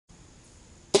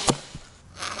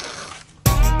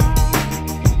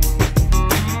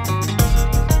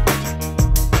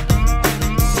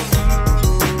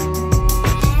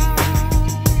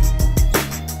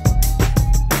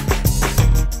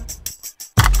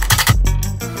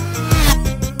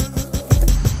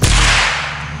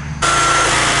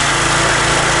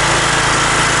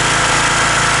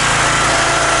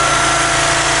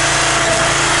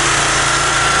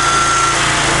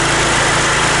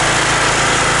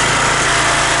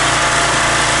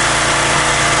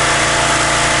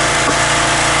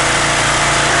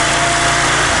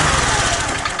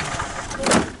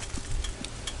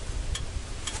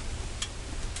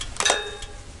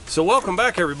So welcome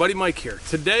back everybody, Mike here.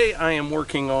 Today I am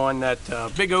working on that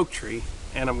big oak tree,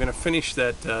 and I'm going to finish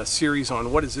that series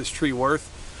on what is this tree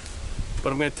worth.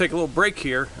 But I'm going to take a little break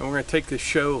here, and we're going to take this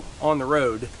show on the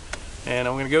road, and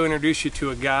I'm going to go introduce you to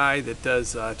a guy that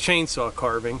does chainsaw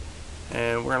carving,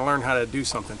 and we're going to learn how to do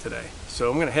something today. So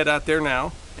I'm going to head out there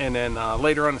now, and then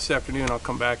later on this afternoon I'll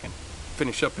come back and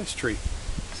finish up this tree.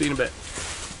 See you in a bit.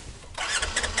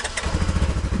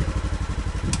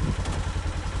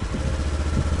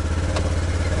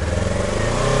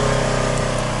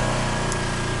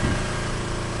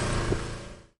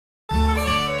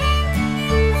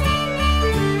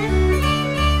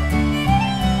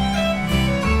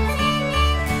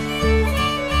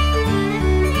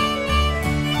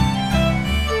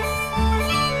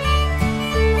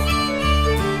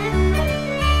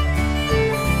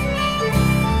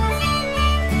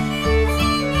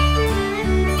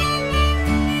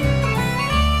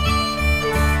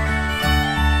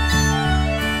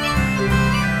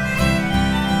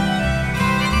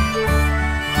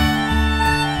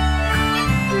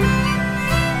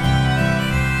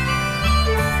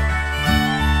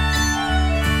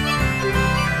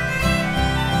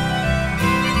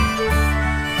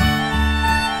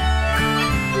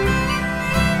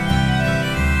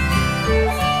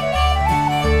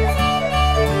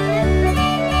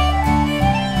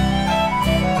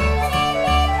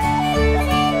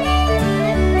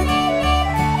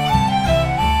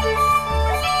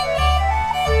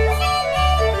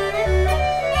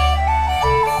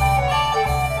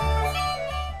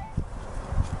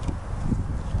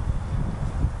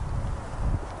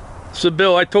 So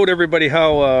Bill, I told everybody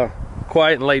how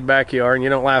quiet and laid back you are, and you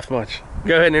don't laugh much.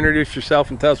 Go ahead and introduce yourself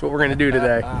and tell us what we're going to do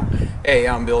today. Hey,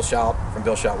 I'm Bill Schaudt from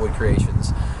Bill Schaudts Wood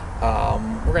Creations.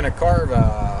 We're going to carve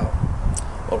a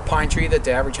little pine tree that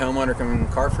the average homeowner can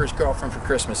carve for his girlfriend for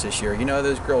Christmas this year. You know,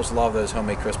 those girls love those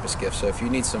homemade Christmas gifts. So if you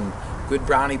need some good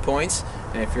brownie points,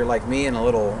 and if you're like me and a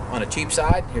little on a cheap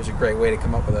side, here's a great way to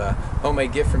come up with a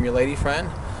homemade gift from your lady friend,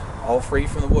 all free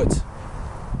from the woods.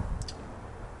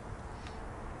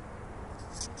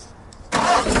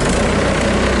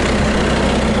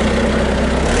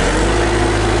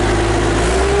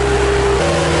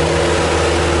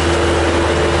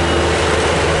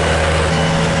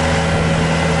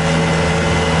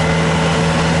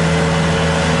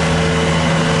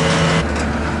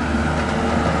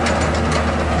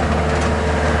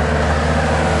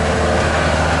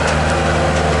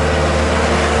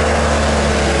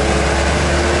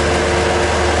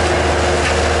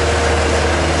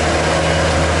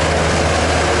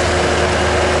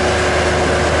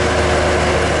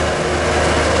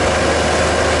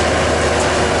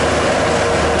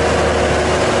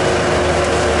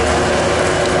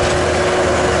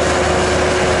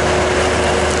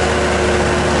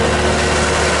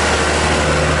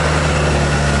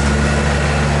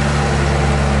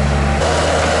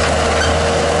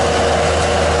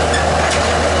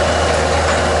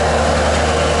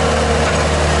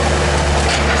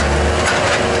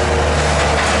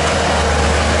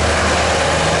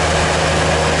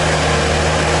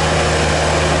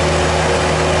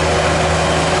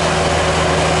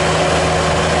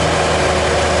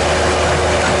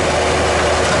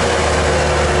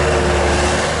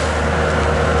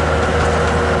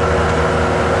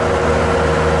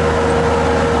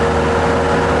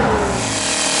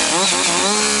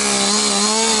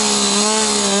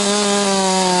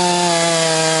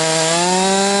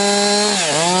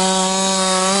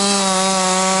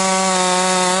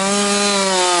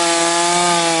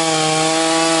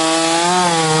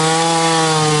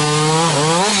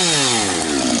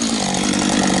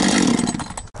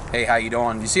 Hey, how you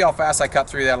doing? You see how fast I cut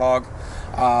through that log?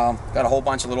 Got a whole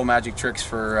bunch of little magic tricks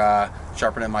for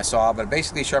sharpening my saw, but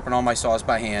basically sharpen all my saws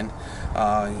by hand.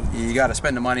 You got to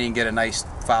spend the money and get a nice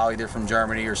file either from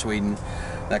Germany or Sweden,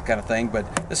 that kind of thing.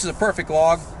 But this is a perfect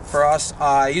log for us.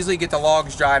 I usually get the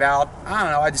logs dried out, I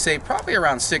don't know, I'd say probably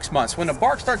around 6 months. When the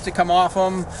bark starts to come off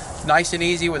them, nice and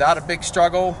easy without a big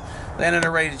struggle, then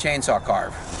they're ready to chainsaw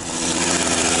carve.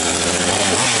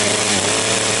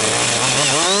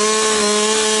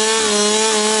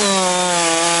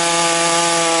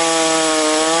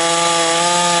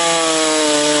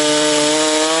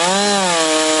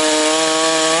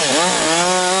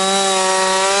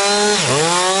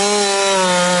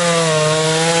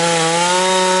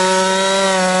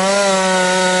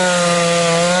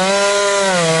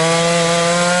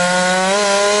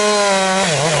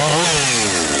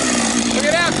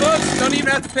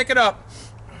 Have to pick it up.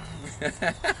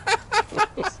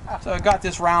 So I got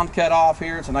this round cut off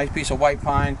here. It's a nice piece of white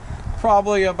pine,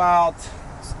 probably about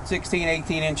 16-18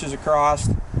 inches across,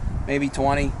 maybe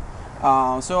 20.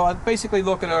 So I basically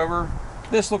look it over.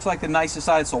 This looks like the nicest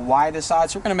side. It's the widest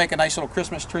side. So we're going to make a nice little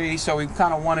Christmas tree. So we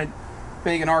kind of want it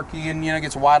big and archy, and you know,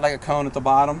 gets wide like a cone at the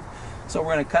bottom. So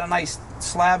we're going to cut a nice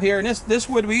slab here. And this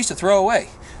wood we used to throw away.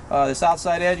 This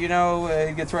outside edge, you know,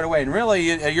 you get thrown away. And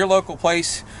really, at your local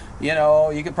place, you know,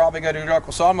 you could probably go to your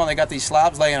local sawmill. They got these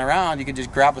slabs laying around. You could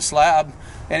just grab a slab,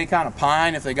 any kind of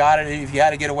pine. If they got it, if you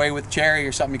had to get away with cherry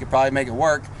or something, you could probably make it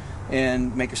work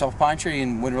and make yourself a pine tree,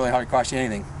 and wouldn't really hardly cost you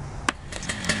anything.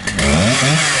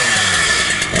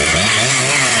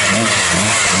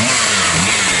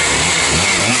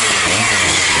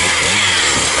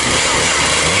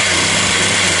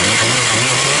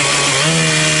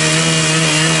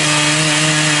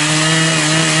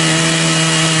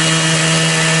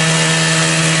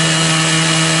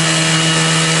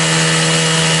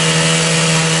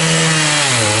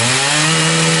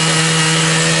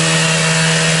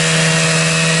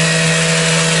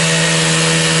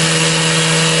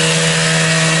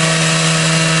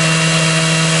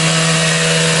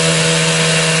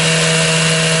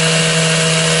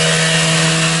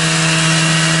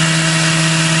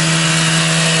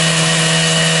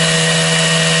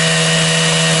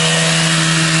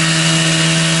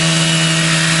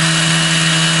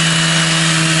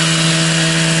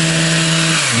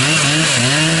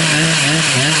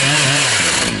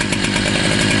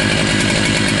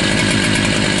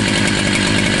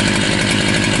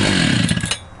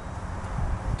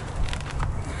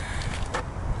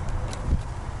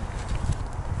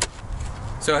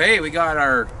 So hey, we got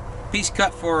our piece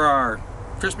cut for our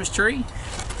Christmas tree.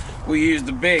 We used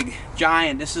the big,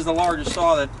 giant, this is the largest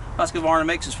saw that Husqvarna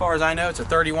makes as far as I know. It's a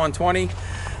 3120. I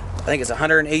think it's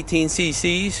 118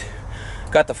 cc's.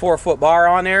 Got the 4-foot bar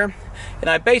on there. And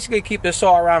I basically keep this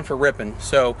saw around for ripping.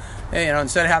 So, you know,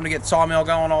 instead of having to get the sawmill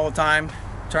going all the time,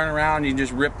 turn around, you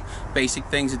just rip basic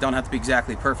things that don't have to be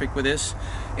exactly perfect with this.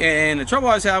 And the trouble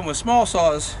I was having with small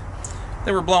saws,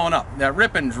 they were blowing up. That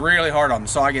ripping's really hard on the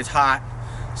saw. It gets hot.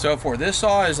 So for this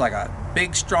saw is like a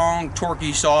big, strong,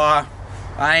 torquey saw.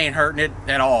 I ain't hurting it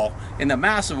at all. And the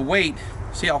massive weight,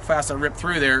 see how fast I rip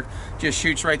through there, just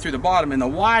shoots right through the bottom. And the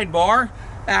wide bar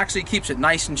actually keeps it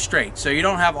nice and straight. So you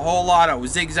don't have a whole lot of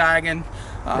zigzagging.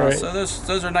 Right. So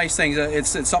those are nice things. It's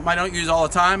something I don't use all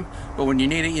the time, but when you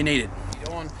need it, you need it.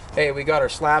 Hey, we got our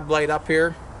slab blade up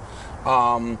here.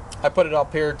 I put it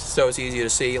up here so it's easy to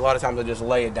see. A lot of times I just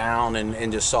lay it down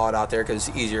and just saw it out there because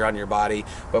it's easier on your body.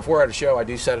 But if we're at a show, I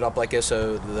do set it up like this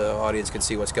so the audience can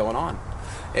see what's going on.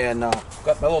 And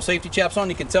got my little safety chaps on.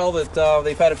 You can tell that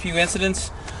they've had a few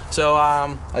incidents. So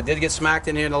I did get smacked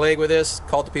in here in the leg with this.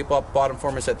 Called the people up, bought them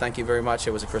for me, said thank you very much.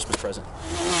 It was a Christmas present.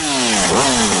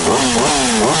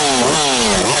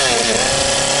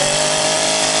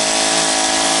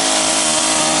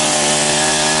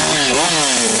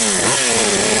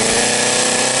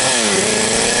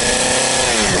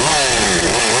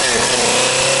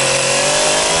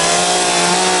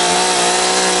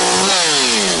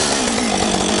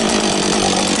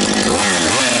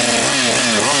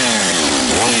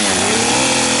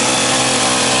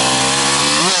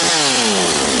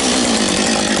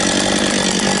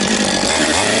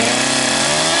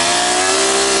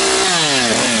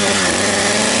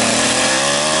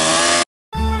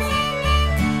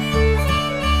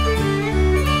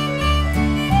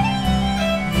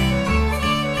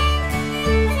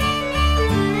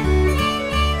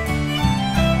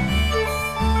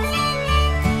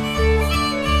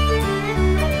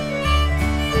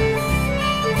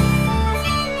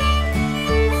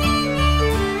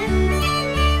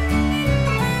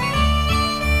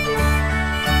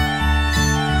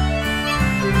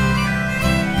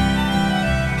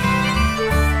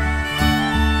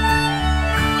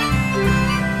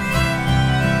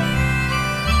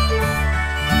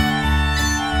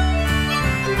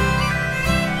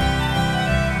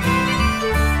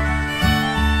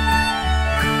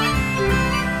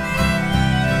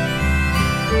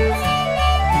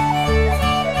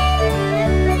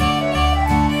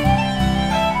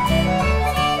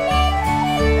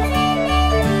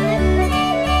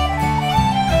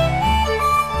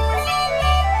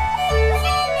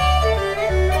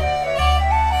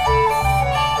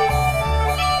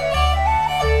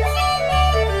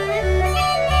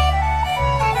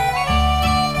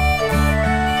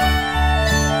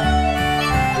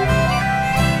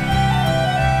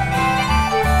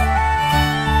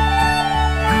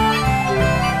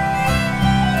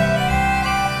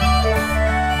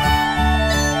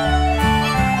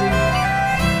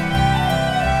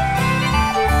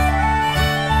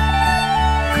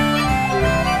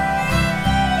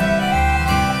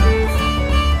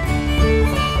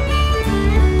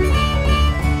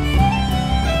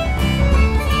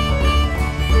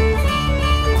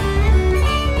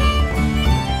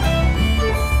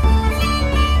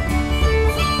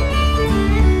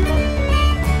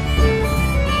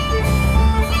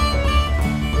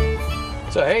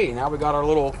 Okay, now we got our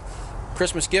little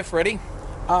Christmas gift ready.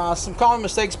 Some common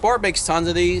mistakes. Bart makes tons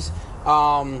of these.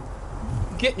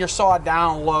 Getting your saw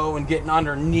down low and getting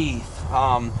underneath.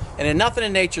 And then nothing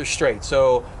in nature is straight.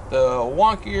 So the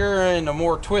wonkier and the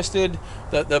more twisted,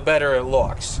 the better it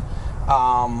looks.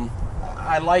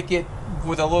 I like it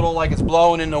with a little like it's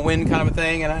blowing in the wind kind of a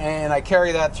thing, and I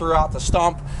carry that throughout the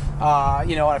stump.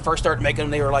 You know, when I first started making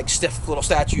them, they were like stiff little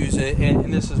statues,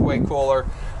 and this is way cooler.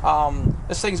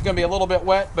 This thing's going to be a little bit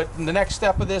wet, but in the next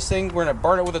step of this thing, we're going to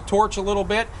burn it with a torch a little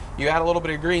bit. You add a little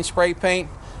bit of green spray paint,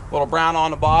 a little brown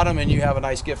on the bottom, and you have a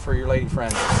nice gift for your lady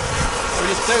friend. We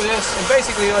just do this, and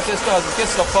basically what this does, it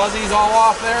gets the fuzzies all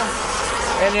off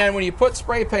there, and then when you put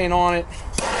spray paint on it,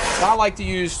 I like to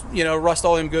use, you know,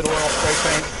 Rust-Oleum Good Oil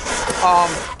spray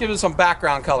paint. Gives it some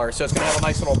background color, so it's going to have a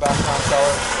nice little background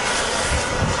color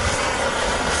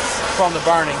from the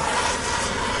burning.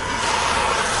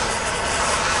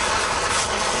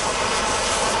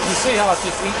 You see how it's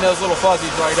just eating those little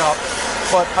fuzzies right up.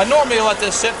 But I normally let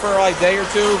this sit for like a day or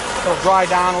two. It'll dry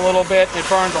down a little bit. It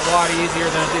burns a lot easier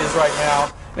than it is right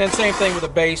now. And then same thing with the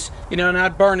base. You know, and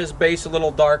I'd burn this base a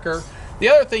little darker. The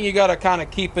other thing you got to kind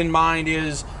of keep in mind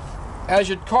is, as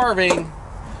you're carving,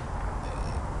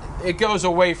 it goes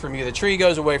away from you. The tree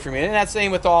goes away from you. And that's the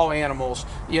same with all animals.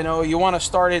 You know, you want to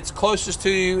start its closest to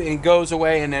you and goes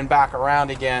away and then back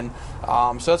around again.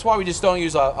 So that's why we just don't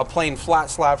use a plain flat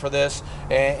slab for this.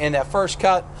 And that first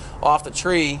cut off the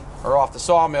tree or off the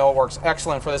sawmill works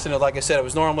excellent for this. And like I said, it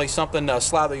was normally something, a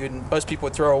slab that most people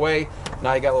would throw away.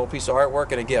 Now you got a little piece of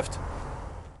artwork and a gift.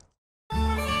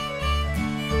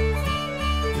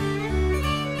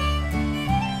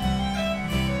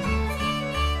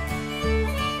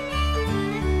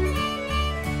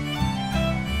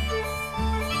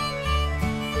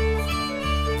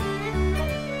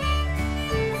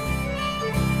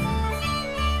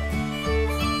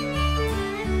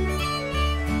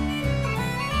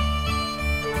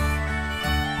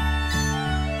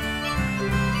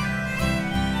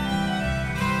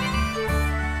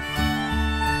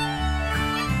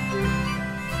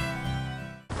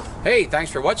 Hey,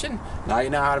 thanks for watching. Now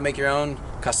you know how to make your own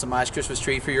customized Christmas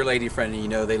tree for your lady friend, and you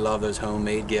know they love those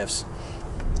homemade gifts.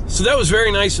 So that was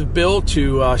very nice of Bill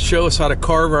to show us how to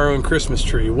carve our own Christmas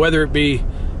tree, whether it be,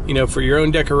 you know, for your own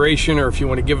decoration or if you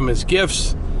want to give them as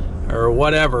gifts or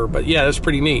whatever. But yeah, that's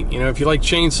pretty neat. You know, if you like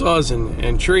chainsaws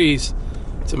and trees,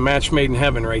 it's a match made in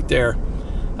heaven right there.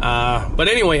 But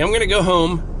anyway, I'm going to go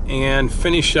home and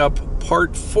finish up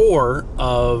part 4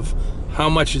 of how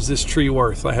much is this tree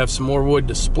worth. I have some more wood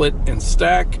to split and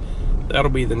stack. That'll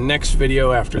be the next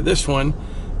video after this one.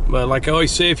 But like I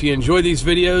always say, if you enjoy these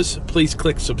videos, please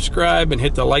click subscribe and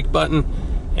hit the like button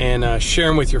and share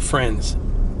them with your friends.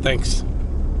 Thanks.